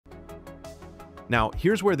Now,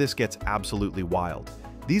 here's where this gets absolutely wild.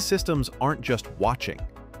 These systems aren't just watching,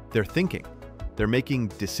 they're thinking. They're making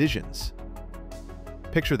decisions.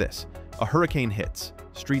 Picture this. A hurricane hits,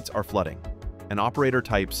 streets are flooding. An operator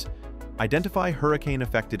types, "Identify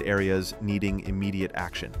hurricane-affected areas needing immediate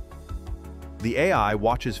action." The AI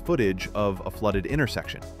watches footage of a flooded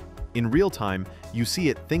intersection. In real time, you see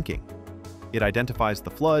it thinking. It identifies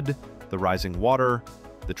the flood, the rising water,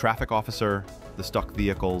 the traffic officer, the stuck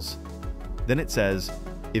vehicles. Then it says,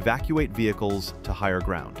 "Evacuate vehicles to higher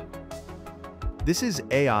ground." This is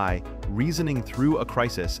AI reasoning through a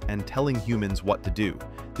crisis and telling humans what to do.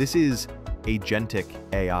 This is agentic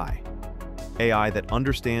AI. AI that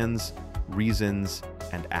understands, reasons,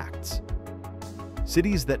 and acts.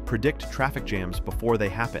 Cities that predict traffic jams before they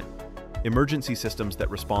happen. Emergency systems that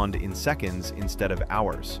respond in seconds instead of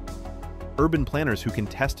hours. Urban planners who can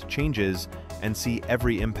test changes and see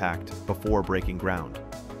every impact before breaking ground.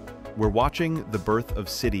 We're watching the birth of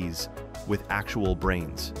cities with actual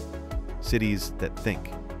brains. Cities that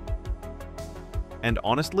think. And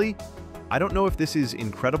honestly, I don't know if this is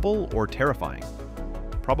incredible or terrifying.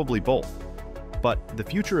 Probably both. But the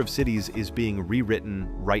future of cities is being rewritten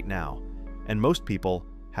right now, and most people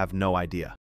have no idea.